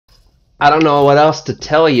I don't know what else to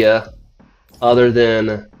tell you other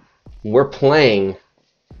than we're playing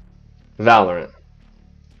Valorant.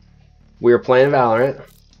 We were playing Valorant.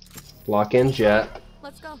 Lock in Jet.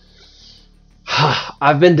 Let's go.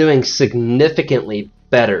 I've been doing significantly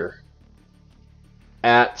better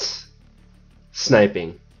at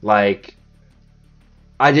sniping. Like,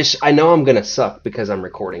 I know I'm gonna suck because I'm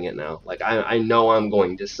recording it now. Like, I know I'm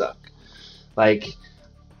going to suck. Like,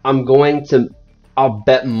 I'll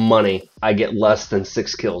bet money I get less than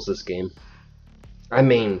 6 kills this game. I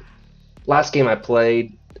mean, last game I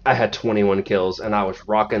played, I had 21 kills, and I was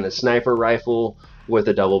rocking the sniper rifle with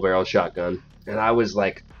a double-barrel shotgun. And I was,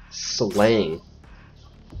 like, slaying.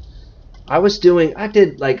 I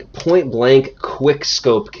did, like, point-blank,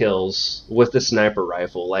 quick-scope kills with the sniper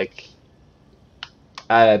rifle. Like,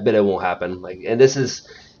 I bet it won't happen. Like, and this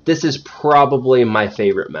is probably my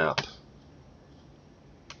favorite map.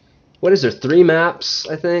 What is there? 3 maps,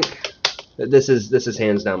 I think. This is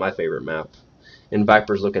hands down my favorite map. And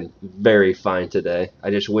Viper's looking very fine today. I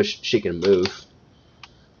just wish she can move.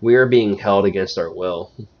 We are being held against our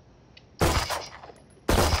will. Don't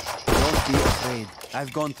be afraid.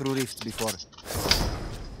 I've gone through rifts before.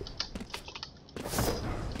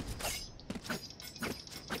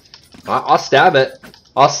 I'll stab it.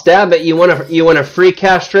 I'll stab it. You want a free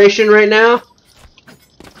castration right now?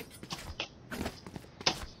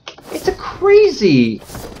 It's a crazy.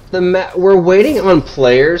 We're waiting on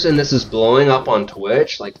players, and this is blowing up on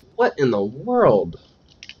Twitch. Like, what in the world?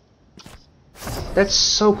 That's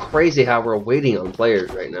so crazy how we're waiting on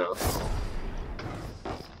players right now.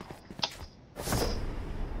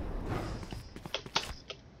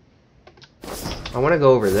 I want to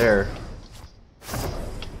go over there.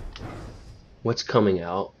 What's coming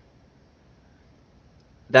out?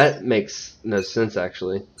 That makes no sense,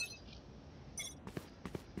 actually.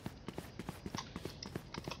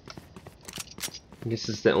 I guess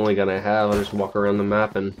it's the only gun I have. I'll just walk around the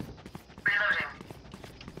map and... Reloading.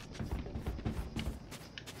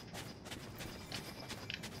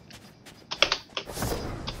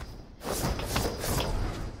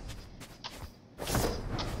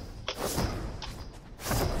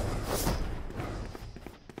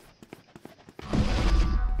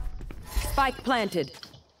 Spike planted.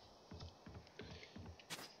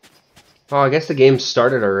 Oh, I guess the game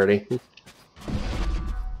started already.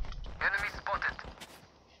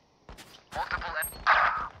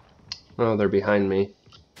 Oh, they're behind me.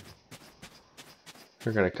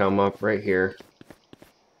 They're gonna come up right here.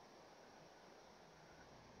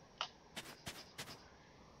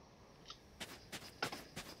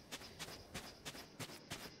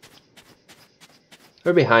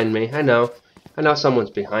 They're behind me. I know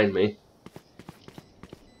someone's behind me.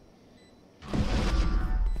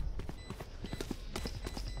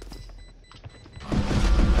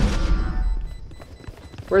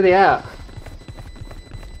 Where are they at?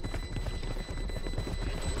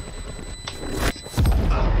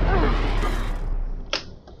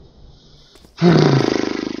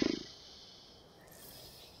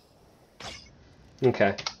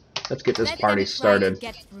 Okay, let's get this party started.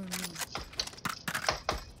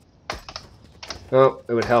 Oh,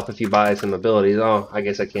 it would help if you buy some abilities. Oh, I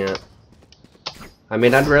guess I can't. I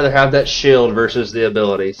mean, I'd rather have that shield versus the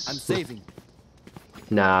abilities. I'm saving.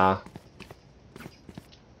 Nah.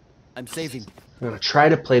 I'm saving. I'm gonna try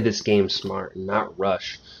to play this game smart and not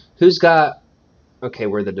rush. Who's got... Okay,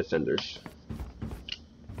 we're the defenders.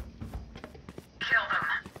 Kill them.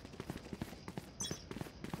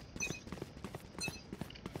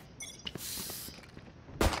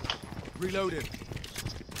 Reloaded.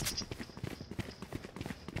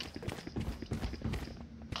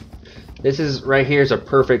 This is right here is a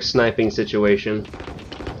perfect sniping situation.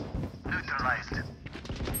 Neutralized.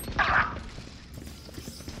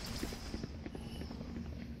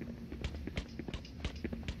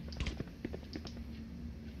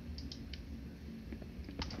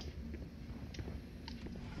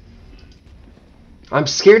 I'm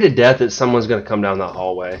scared to death that someone's gonna come down that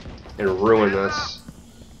hallway and ruin this.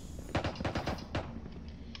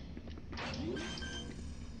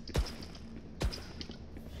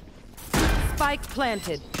 Spike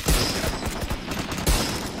planted.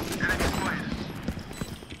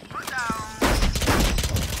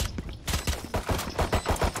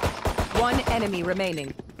 One enemy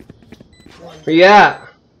remaining. Where you at?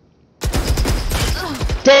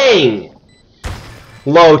 Dang!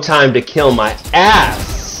 Low time to kill my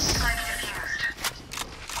ass!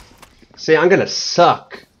 See, I'm gonna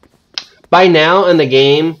suck. By now in the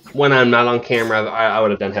game, when I'm not on camera, I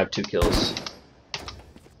would have 2 kills.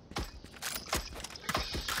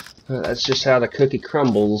 That's just how the cookie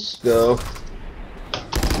crumbles go.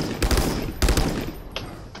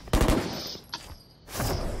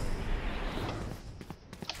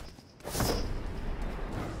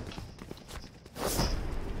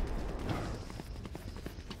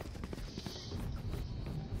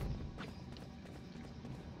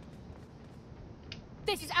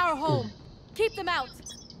 This is our home. Keep them out.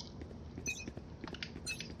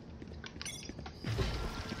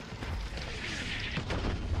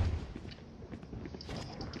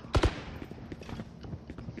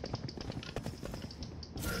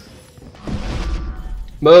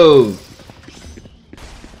 Move.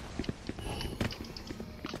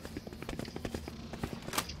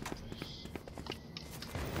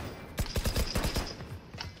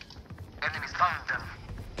 Enemies found them.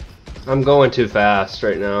 I'm going too fast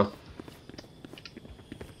right now.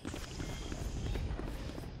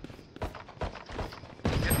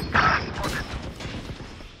 Spotted.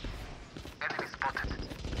 Enemy spotted.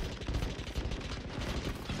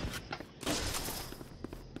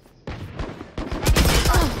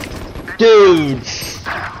 Dude.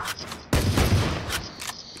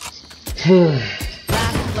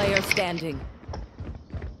 Last player standing.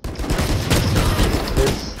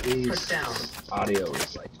 These audio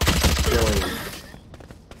is like killing.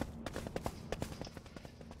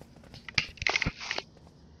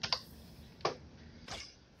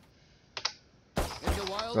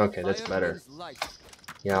 Okay, that's better.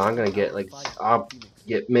 Yeah, I'm gonna get like I'll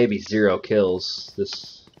get maybe 0 kills.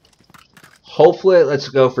 This hopefully let's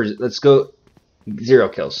go 0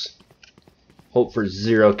 kills. Hope for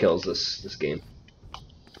 0 kills this game.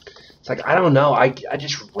 It's like I don't know. I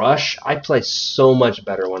just rush. I play so much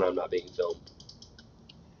better when I'm not being filmed.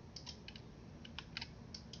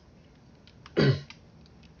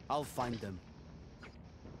 I'll find them.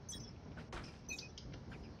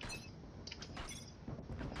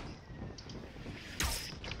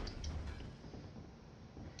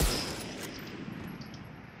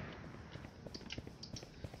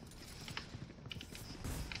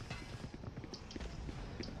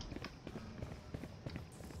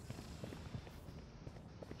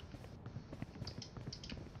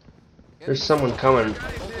 There's someone coming.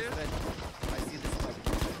 I see the spike.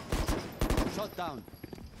 Shot down.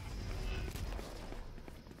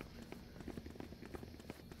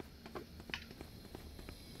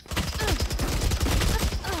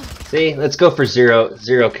 See, let's go for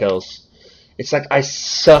 0 kills. It's like I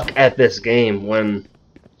suck at this game when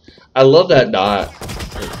I love that dot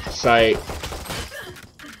sight.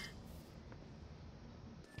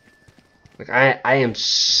 Like I am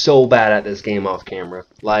so bad at this game off camera.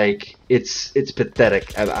 Like it's pathetic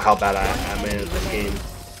about how bad I am at this game.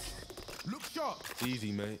 Look sharp.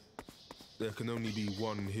 Easy, mate. There can only be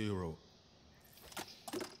one hero.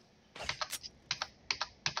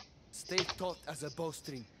 Stay taut as a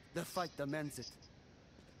bowstring. The fight demands it.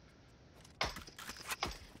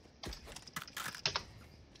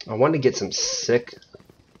 I want to get some sick.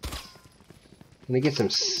 I'm gonna get some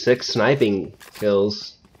sick sniping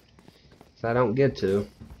kills. If I don't get to,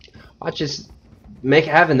 I'll just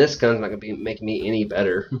having this gun's not gonna make me any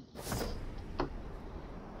better.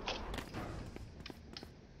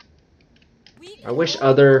 I wish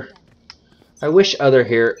other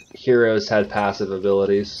heroes had passive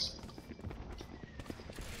abilities.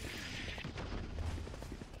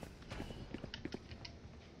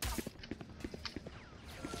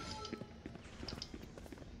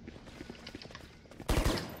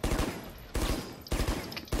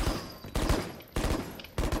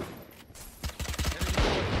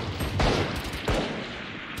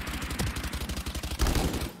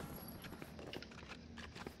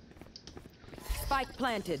 Spike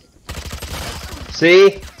planted.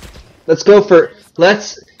 See? Let's go for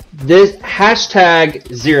this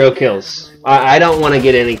hashtag 0 kills. I don't want to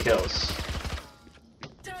get any kills.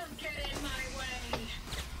 Don't get in my way.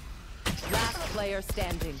 Last player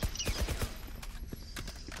standing.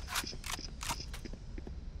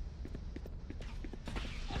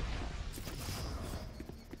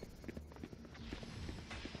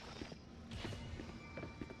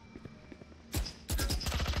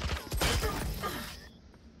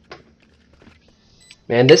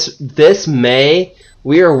 Man, this May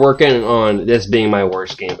we are working on this being my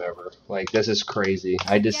worst game ever. Like this is crazy.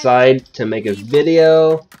 I decide to make a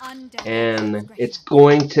video and it's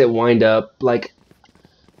going to wind up like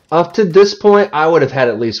up to this point I would have had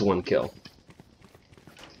at least 1 kill.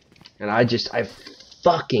 And I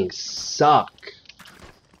fucking suck.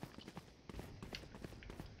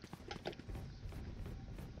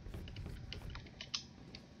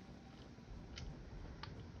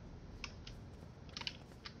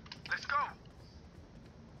 Let's go.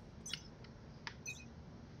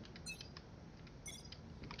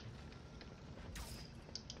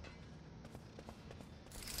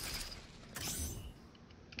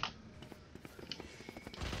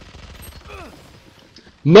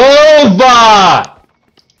 Mova!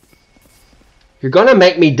 You're gonna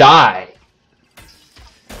make me die.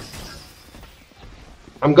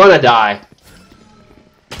 I'm gonna die.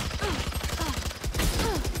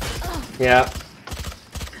 Yeah.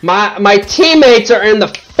 My teammates are in the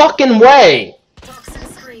fucking way. Toxin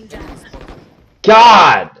screen down.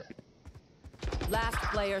 God. Last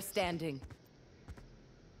player standing.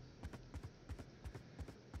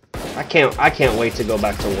 I can't wait to go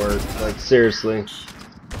back to work. Like seriously.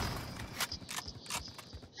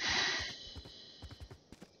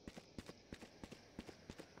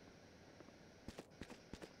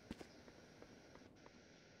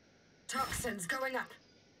 Toxins going up.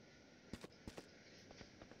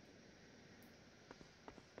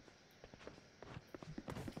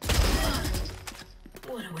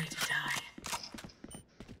 What a way to die.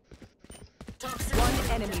 Toxin. One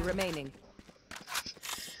enemy remaining.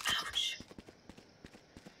 Ouch.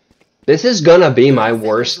 This is gonna be my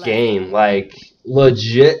worst game. Like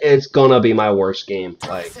legit, it's gonna be my worst game.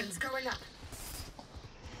 Like Toxins going up.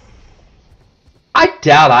 I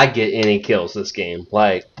doubt I get any kills this game.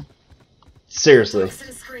 Like seriously.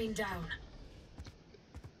 Toxin screen down.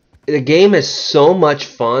 The game is so much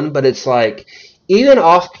fun, but it's like even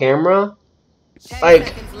off camera, 10 like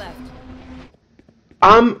seconds left.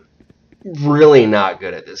 I'm really not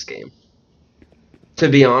good at this game. To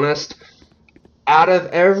be honest, out of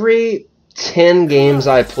every 10 games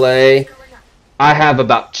I play, I have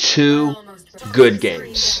about 2 good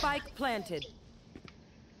games. Spike planted.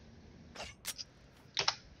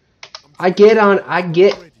 I get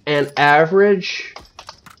an average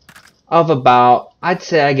of about, I'd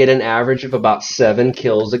say I get an average of about 7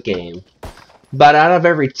 kills a game. But out of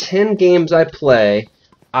every 10 games I play,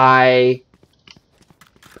 I'd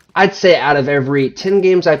say out of every 10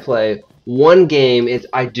 games I play, 1 game is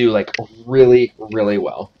I do like really, really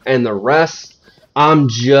well. And the rest, I'm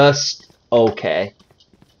just okay.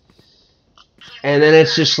 And then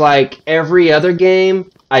it's just like every other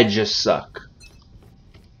game, I just suck.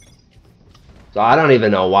 So I don't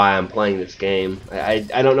even know why I'm playing this game. I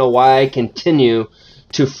don't know why I continue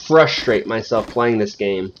to frustrate myself playing this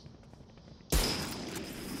game.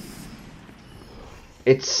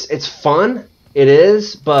 It's fun, it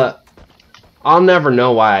is, but I'll never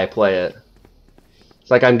know why I play it. It's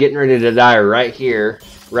like I'm getting ready to die right here,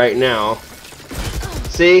 right now.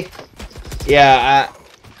 See? Yeah,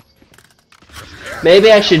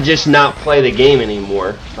 maybe I should just not play the game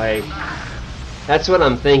anymore. Like, that's what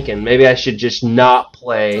I'm thinking. Maybe I should just not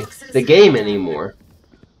play the game anymore.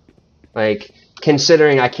 Like,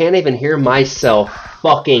 considering I can't even hear myself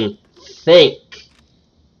fucking think.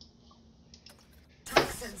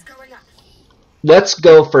 Toxins going up. Let's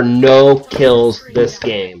go for no kills this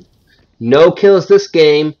game. No kills this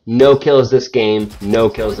game, no kills this game, no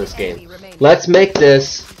kills this game. Let's make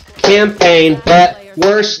this campaign, but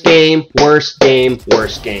worst game, worst game,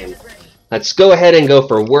 worst game. Let's go ahead and go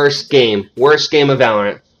for worst game of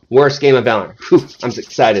Valorant. Worst game of Valorant. Whew, I'm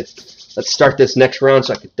excited. Let's start this next round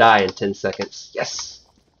so I could die in 10 seconds. Yes!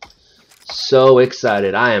 So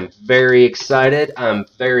excited. I am very excited. I'm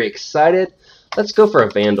very excited. Let's go for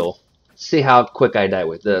a Vandal. See how quick I die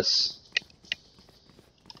with this.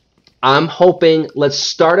 I'm hoping, let's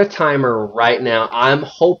start a timer right now. I'm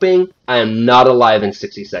hoping I am not alive in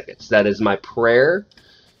 60 seconds. That is my prayer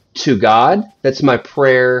to God. That's my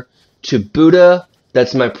prayer to Buddha.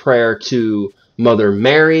 That's my prayer to Mother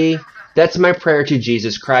Mary. That's my prayer to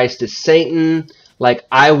Jesus Christ, to Satan. Like,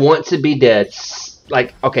 I want to be dead.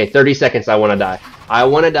 Like, okay, 30 seconds, I want to die. I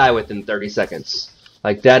want to die within 30 seconds.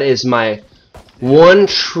 Like, that is my one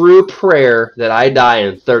true prayer, that I die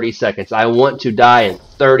in 30 seconds. I want to die in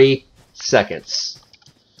 30 seconds.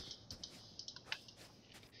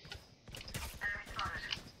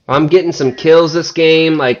 I'm getting some kills this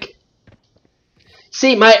game. Like,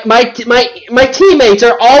 see, my teammates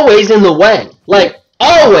are always in the way. Like,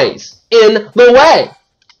 always in the way.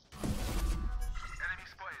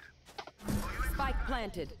 Spike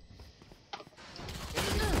planted.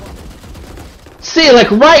 See,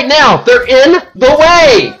 like right now, they're in the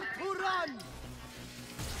way.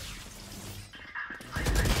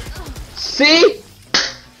 See?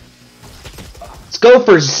 Let's go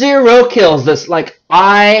for 0 kills. This, like,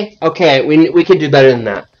 okay, we can do better than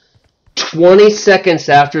that. 20 seconds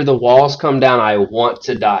after the walls come down, I want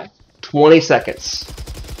to die. 20 seconds.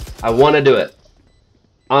 I want to do it.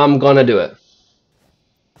 I'm gonna do it.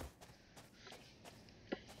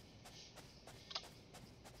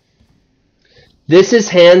 This is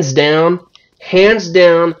hands down.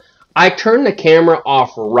 I turn the camera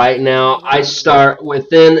off right now. I start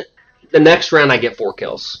within the next round, I get 4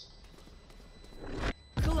 kills.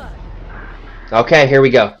 Okay, here we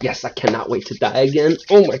go. Yes, I cannot wait to die again.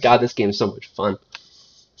 Oh my god, this game is so much fun.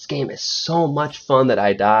 This game is so much fun that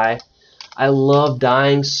I die. I love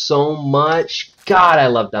dying so much. God, I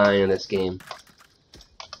love dying in this game.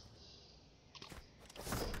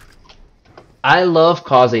 I love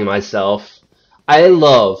causing myself. I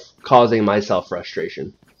love causing myself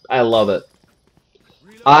frustration. I love it.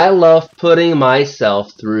 I love putting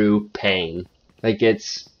myself through pain. Like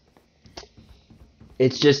it's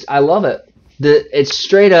just I love it. It's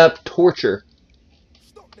straight up torture.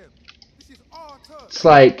 Stop them. This is our turn.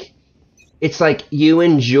 It's like you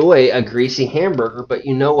enjoy a greasy hamburger, but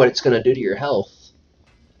you know what it's going to do to your health.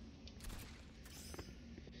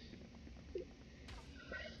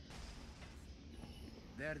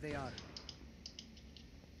 There they are.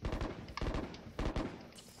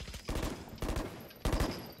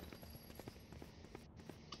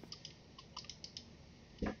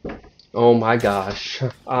 Oh my gosh.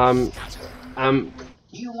 I'm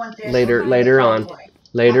You want this later on.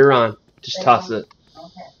 Later on. Just toss it.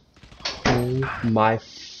 Okay. Oh my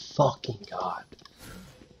fucking god.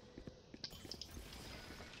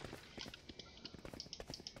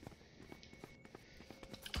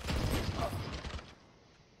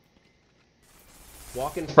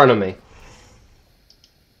 Walk in front of me.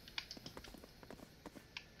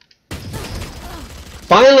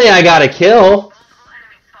 Finally I got a kill.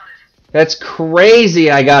 That's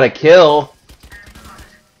crazy I got a kill.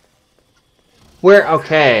 Where?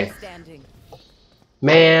 Okay. Standing.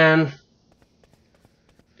 Man.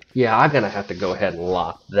 Yeah, I'm gonna have to go ahead and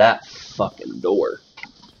lock that fucking door.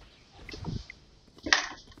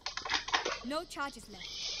 No charges left.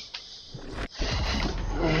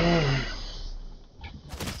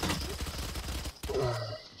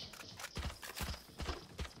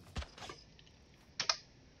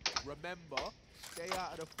 Remember, stay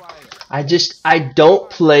out of the fire. I don't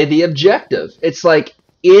play the objective. It's like,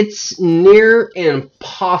 it's near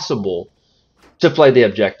impossible to play the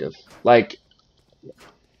objective. Like,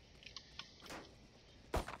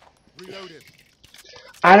 Reloading.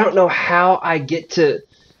 I don't know how I get to,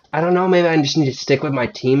 I don't know, maybe I just need to stick with my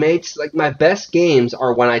teammates. Like, my best games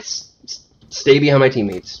are when I stay behind my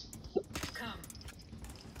teammates. Come.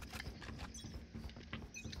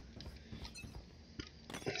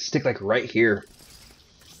 Stick, like, right here.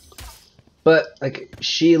 But, like,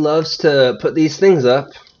 she loves to put these things up.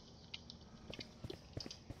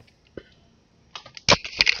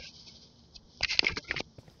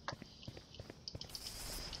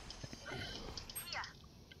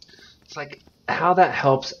 It's like, how that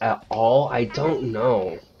helps at all, I don't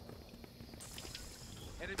know.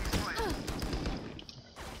 Enemy fire.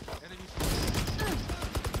 Enemy fire.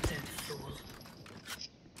 Dead fool.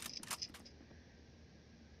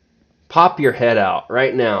 Pop your head out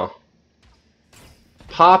right now.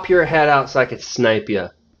 Pop your head out so I can snipe you.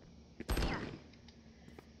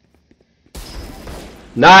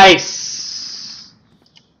 Nice!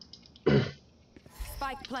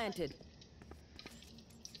 Spike planted.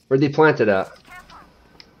 Where'd they plant it at?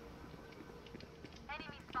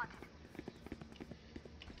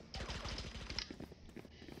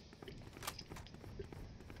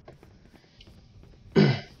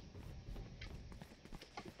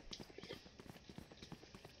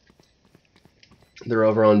 They're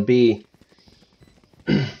over on B.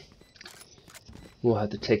 We'll have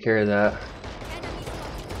to take care of that.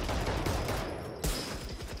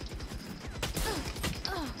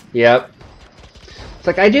 Yep. It's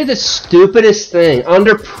like I do the stupidest thing.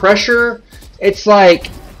 Under pressure, it's like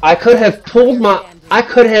I could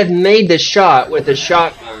have made the shot with a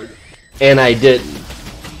shotgun, and I didn't.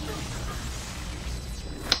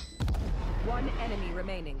 One enemy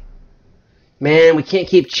remaining. Man, we can't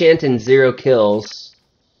keep chanting 0 kills.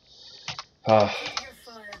 Ah. Keep your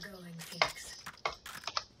fire going, Phoenix.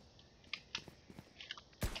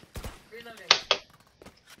 Reloading.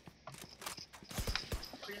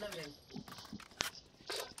 Reloading.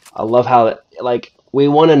 I love how it, like, we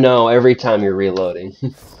want to know every time you're reloading.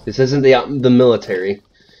 This isn't the military.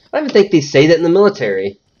 I don't even think they say that in the military.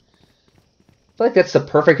 I feel like that's the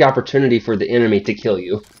perfect opportunity for the enemy to kill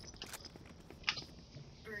you.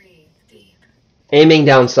 Breathe deep. Aiming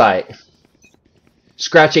down sight.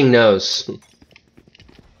 Scratching nose.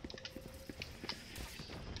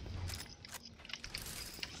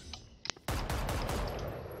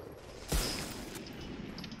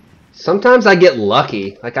 Sometimes I get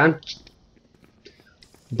lucky. Like, I'm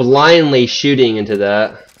blindly shooting into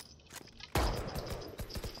that.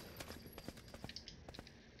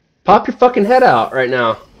 Pop your fucking head out right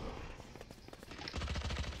now.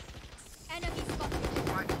 Enemy spotted.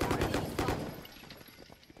 Enemy spotted.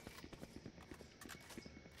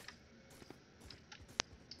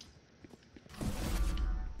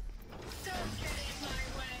 Don't get in my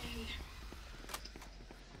way.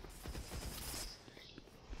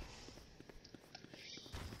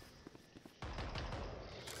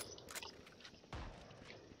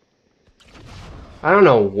 I don't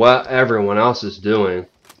know what everyone else is doing.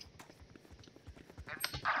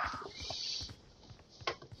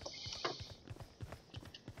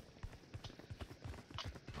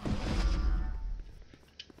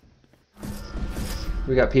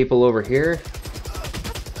 We got people over here.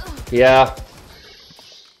 Yeah.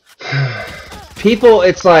 People,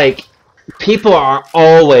 it's like, people are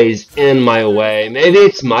always in my way. Maybe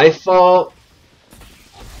it's my fault.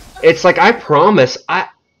 It's like, I promise,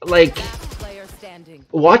 like, Last player standing.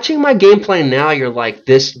 watching my gameplay now, you're like,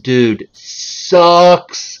 this dude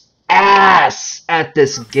sucks ass at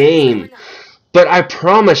this game. But I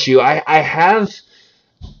promise you, I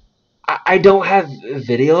don't have a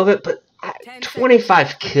video of it, but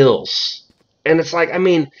 25 kills. And it's like, I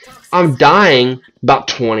mean, I'm dying about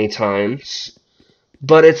 20 times,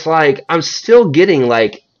 but it's like, I'm still getting,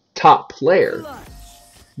 like, top player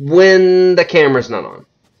when the camera's not on.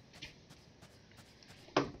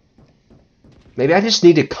 Maybe I just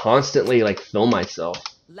need to constantly, like, film myself.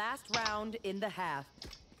 Last round in the half.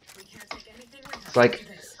 We can't take anything with us. It's like,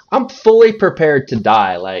 I'm fully prepared to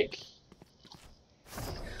die. Like,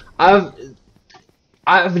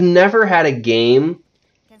 I've never had a game.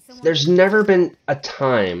 Can someone There's never been a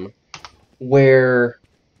time where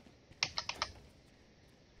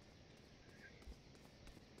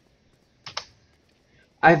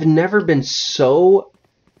I've never been so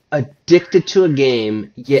addicted to a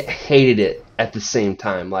game yet hated it at the same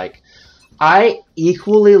time. Like, I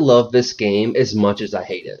equally love this game as much as I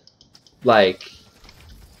hate it. Like,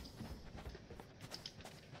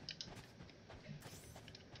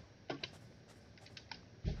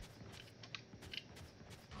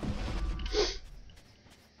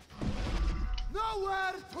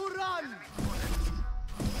 Nowhere to run!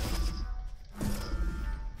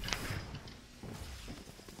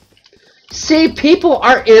 see, people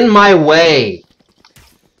are in my way.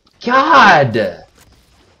 God. You're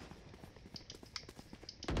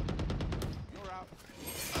out.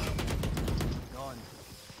 Gone.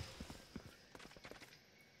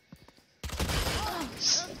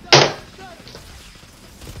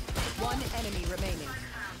 One enemy remaining.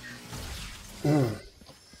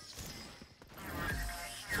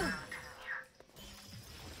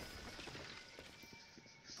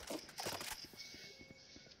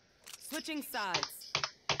 Switching sides.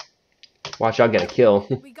 Watch, I'll get a kill.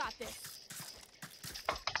 we got this.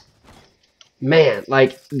 Man,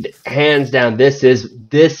 like, hands down, this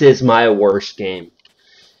is my worst game.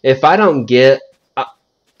 If I don't get,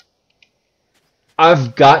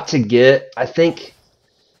 I've got to get, I think,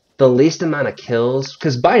 the least amount of kills,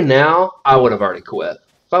 because by now, I would have already quit.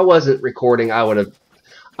 If I wasn't recording, I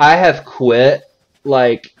have quit,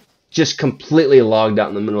 like, just completely logged out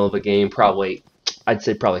in the middle of a game, probably, I'd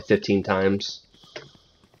say probably 15 times.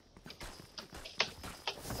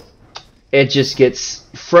 It just gets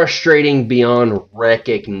frustrating beyond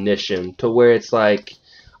recognition to where it's like,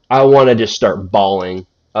 I want to just start bawling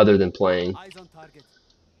other than playing. Eyes on target.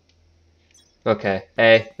 Okay,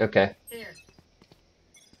 A, okay. Here.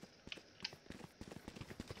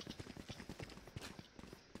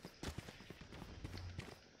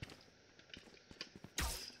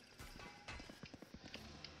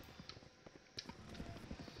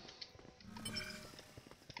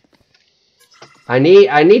 I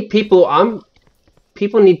need people,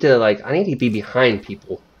 people need to, like, I need to be behind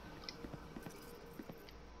people.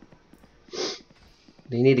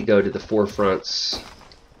 They need to go to the forefronts.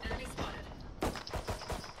 Enemy spotted.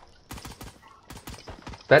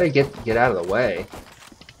 Better get out of the way.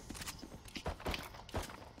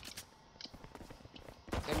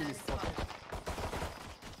 Enemy spotted.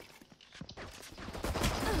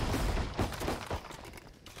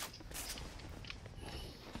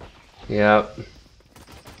 Yep.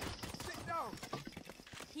 Sit down.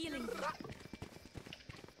 Healing.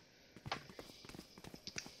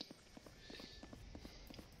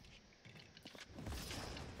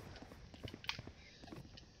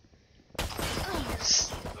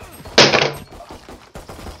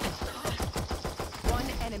 One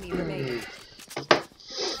enemy remaining.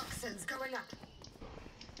 Toxins going up.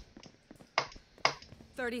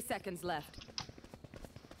 30 seconds left.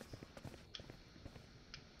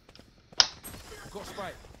 Got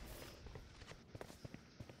spike.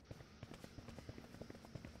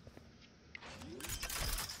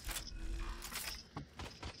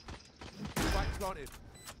 Spike planted.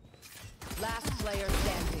 Last player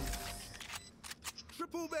standing.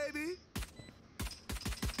 Triple, baby.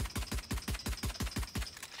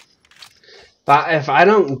 If I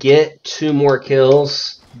don't get 2 more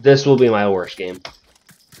kills, this will be my worst game.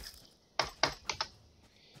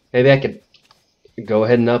 Maybe I could go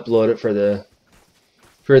ahead and upload it for the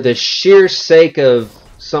for the sheer sake of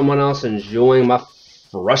someone else enjoying my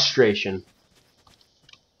frustration.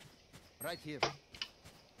 Right here.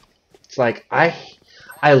 It's like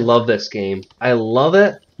I love this game. I love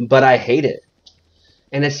it, but I hate it.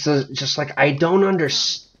 And it's just like I don't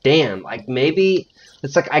understand. Like maybe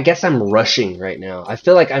it's like I guess I'm rushing right now. I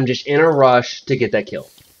feel like I'm just in a rush to get that kill.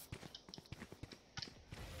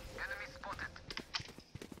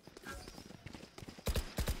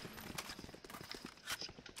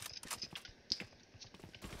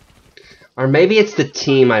 Or maybe it's the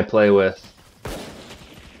team I play with.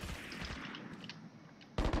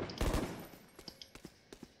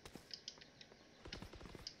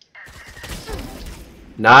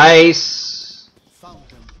 Nice. Found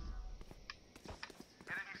them.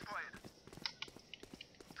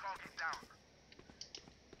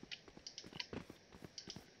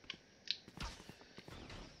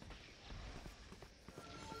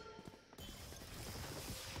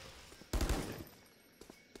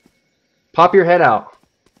 Pop your head out.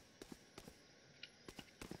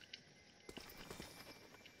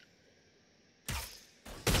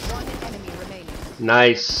 One enemy remaining.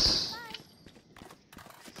 Nice.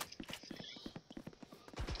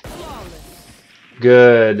 Flawless.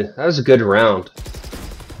 Good. That was a good round.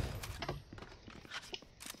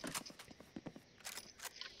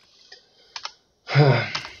 I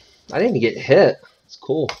didn't even get hit. It's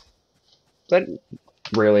cool. That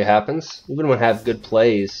rarely happens. Even when I have good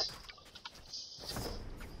plays.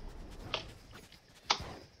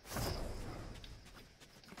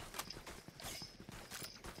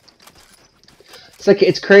 It's like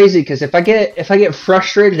it's crazy because if I get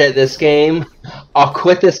frustrated at this game, I'll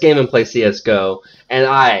quit this game and play CS:GO, and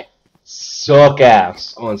I suck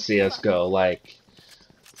ass on CS:GO. Like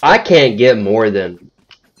I can't get more than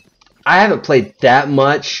I haven't played that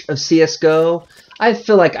much of CS:GO. I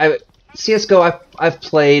feel like CS:GO I've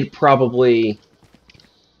played probably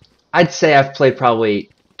I'd say I've played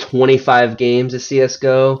probably 25 games of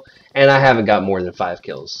CS:GO, and I haven't got more than 5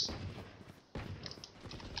 kills.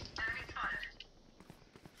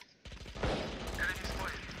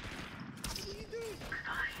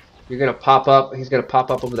 You're gonna pop up. He's gonna pop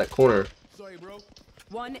up over that corner. Sorry, bro.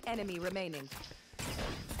 One enemy remaining.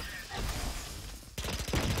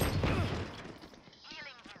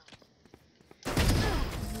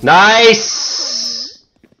 Nice.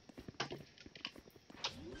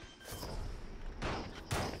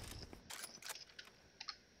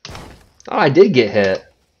 Oh, I did get hit.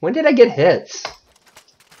 When did I get hits?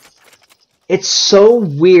 It's so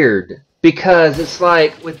weird because it's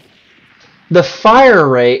like with the fire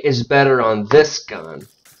rate is better on this gun,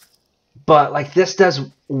 but like this does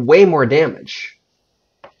way more damage.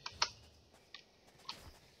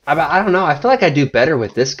 I don't know. I feel like I do better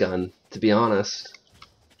with this gun, to be honest.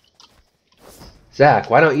 Zach,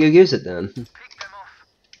 why don't you use it then?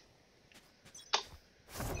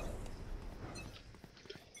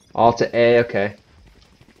 Alt to A, okay.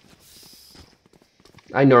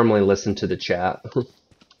 I normally listen to the chat.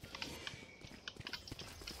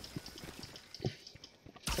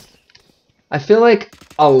 I feel like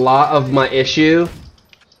a lot of my issue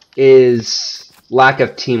is lack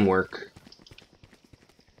of teamwork.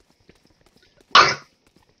 Come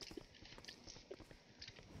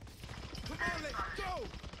on, let's go.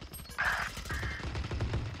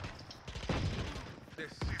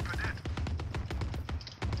 This super dead.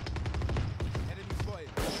 Enemy spotted.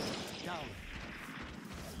 Down.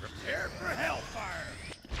 Prepare for hellfire.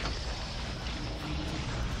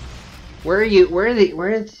 Where are you? Where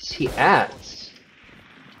is he at?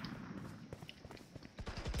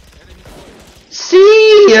 Enemy spotted.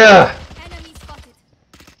 See ya! Enemy spotted.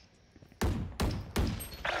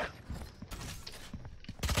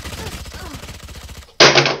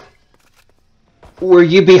 Were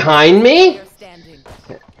you behind me? Player standing.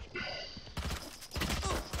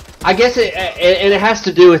 I guess and it has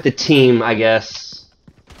to do with the team, I guess.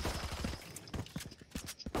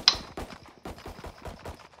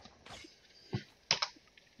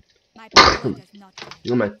 My power does not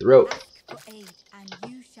end. On my throat. Ask for aid, and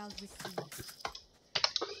you shall receive.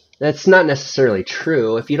 That's not necessarily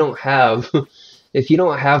true. If you don't have if you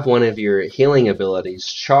don't have one of your healing abilities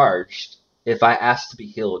charged, if I ask to be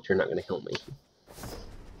healed, you're not going to heal me.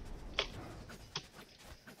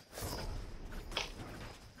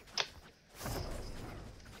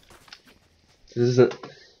 This isn't.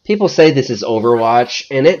 People say this is Overwatch,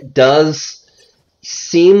 and it does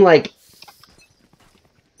seem like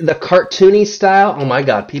the cartoony style. Oh my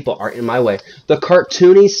god, people are in my way. The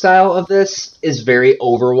cartoony style of this is very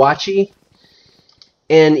Overwatchy.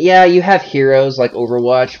 And yeah, you have heroes like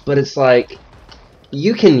Overwatch, but it's like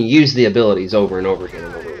you can use the abilities over and over again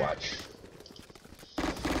in Overwatch.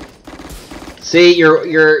 See,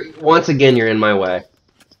 you're once again you're in my way.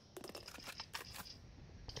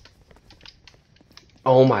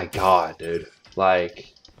 Oh my god, dude.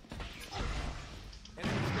 Like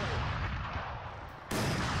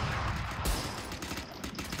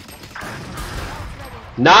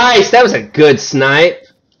nice! That was a good snipe.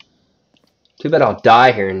 Too bad I'll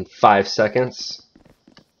die here in 5 seconds.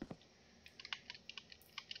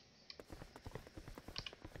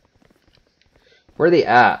 Where are they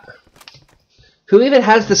at? Who even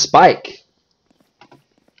has the spike?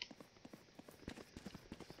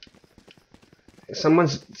 Someone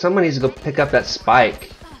needs to go pick up that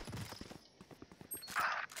spike.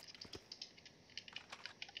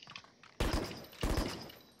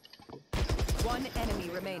 One enemy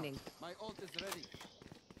remaining. My ult is ready.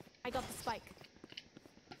 I got the spike.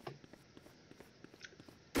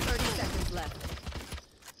 30 seconds left.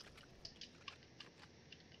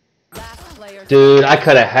 Last player. Dude, I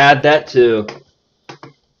could have had that too.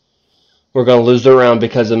 We're gonna lose the round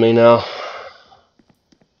because of me now.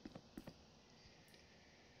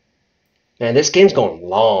 Man, this game's going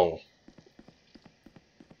long.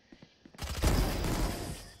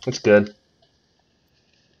 That's good.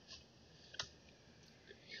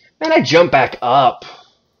 Man, I jumped back up.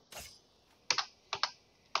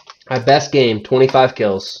 My best game, 25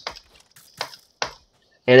 kills.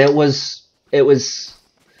 And it was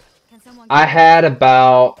Can someone I had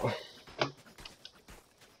about,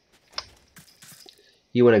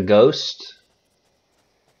 you want a ghost?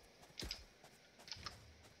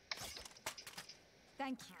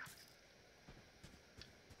 Thank you.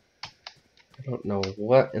 I don't know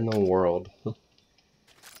what in the world.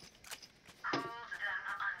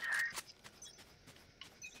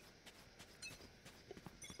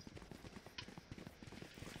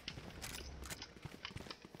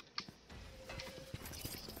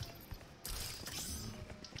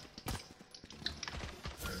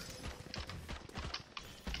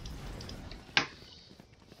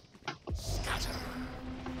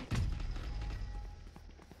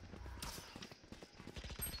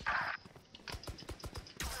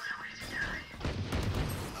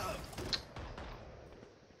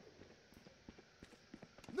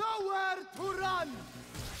 Nowhere to run!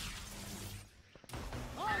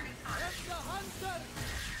 I am the hunter!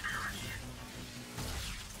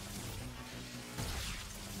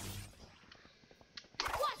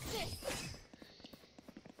 What's this?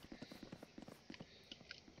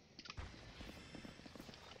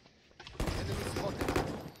 Enemy spotted.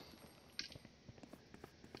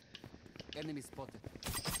 Enemy spotted.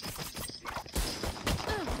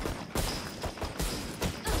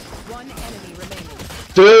 One enemy remaining.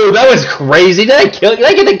 Dude, that was crazy. Did I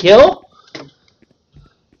get the kill?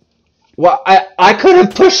 Well, I could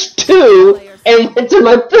have pushed 2 and went to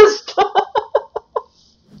my pistol.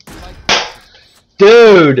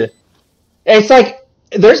 Dude, it's like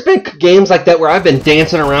there's been games like that where I've been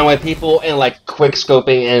dancing around with people and like quick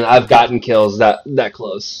scoping and I've gotten kills that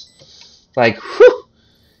close. Like, whew.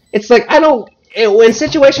 It's like in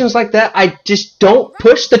situations like that, I just don't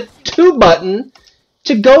push the 2 button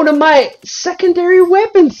to go to my secondary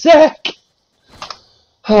weapon sack.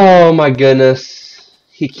 Oh my goodness.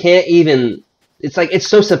 He can't even, it's like, it's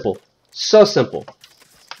so simple. So simple.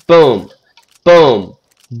 Boom. Boom.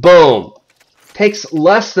 Boom. Takes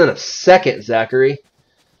less than a second, Zachary.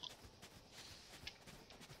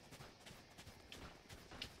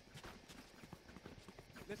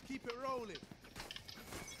 Let's keep it rolling.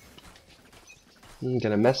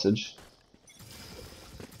 Get a message.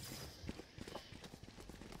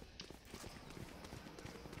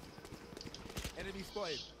 Enemy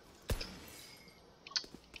spotted.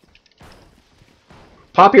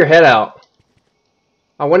 Pop your head out.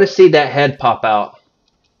 I want to see that head pop out.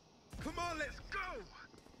 Come on, let's go.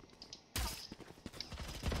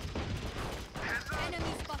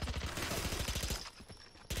 Enemy spotted.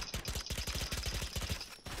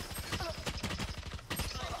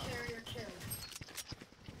 Carrier killed.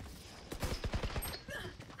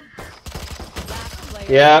 Last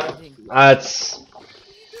player Yep. standing.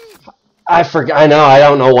 I know. I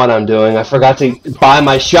don't know what I'm doing. I forgot to buy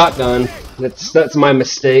my shotgun. That's my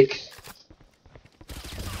mistake.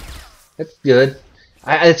 That's good.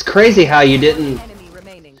 It's crazy how you didn't. Enemy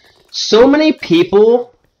remaining. So many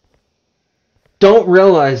people don't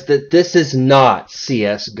realize that this is not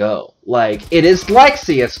CS:GO. Like, it is like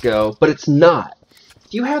CS:GO, but it's not.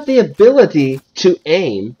 You have the ability to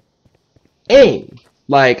aim.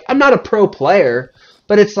 Like, I'm not a pro player,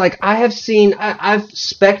 but it's like I've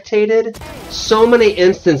spectated so many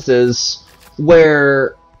instances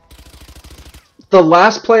where the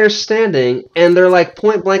last player standing, and they're like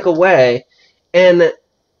point blank away, and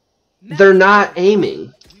they're not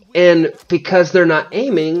aiming. And because they're not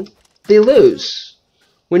aiming, they lose.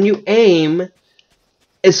 When you aim,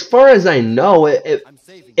 as far as I know, I'm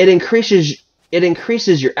saving. it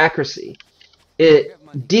increases your accuracy. It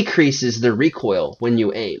decreases the recoil when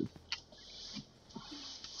you aim.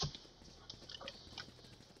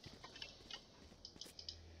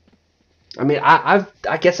 I mean, I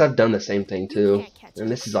guess I've done the same thing too, and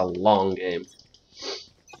this is a long game.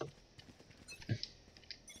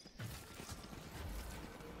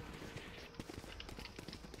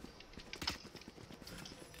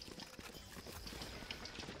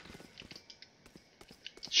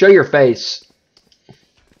 Show your face.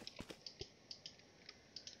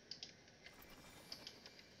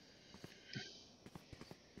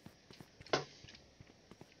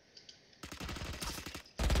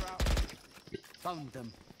 Found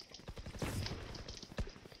them.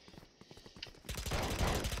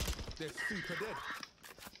 They're super dead.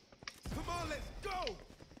 Come on, let's go!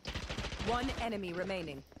 One enemy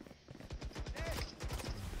remaining.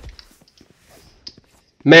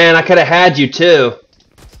 Man, I could have had you too.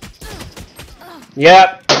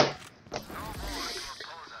 Yep.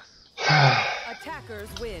 Attackers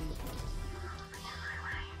win.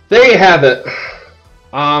 There you have it.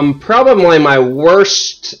 Probably my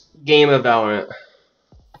worst game of Valorant.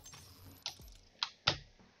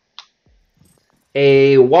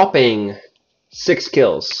 A whopping 6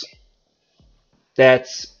 kills. I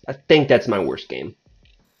think that's my worst game.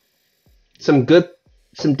 Some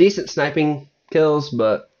decent sniping kills,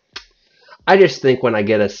 but I just think when I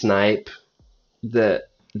get a snipe that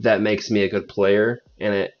makes me a good player,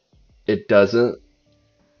 and it doesn't.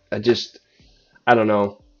 I don't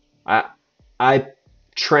know. I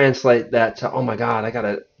translate that to, oh my god, I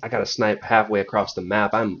gotta snipe halfway across the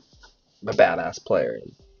map. I'm a badass player,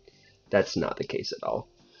 and that's not the case at all.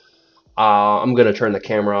 I'm gonna turn the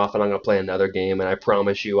camera off and I'm gonna play another game, and I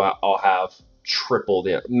promise you I'll have triple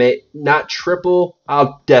not triple.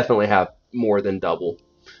 I'll definitely have more than double.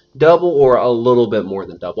 Double or a little bit more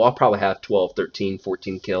than double. I'll probably have 12, 13,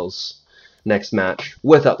 14 kills next match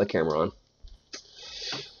without the camera on.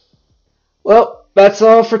 Well, that's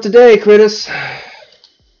all for today, Critters.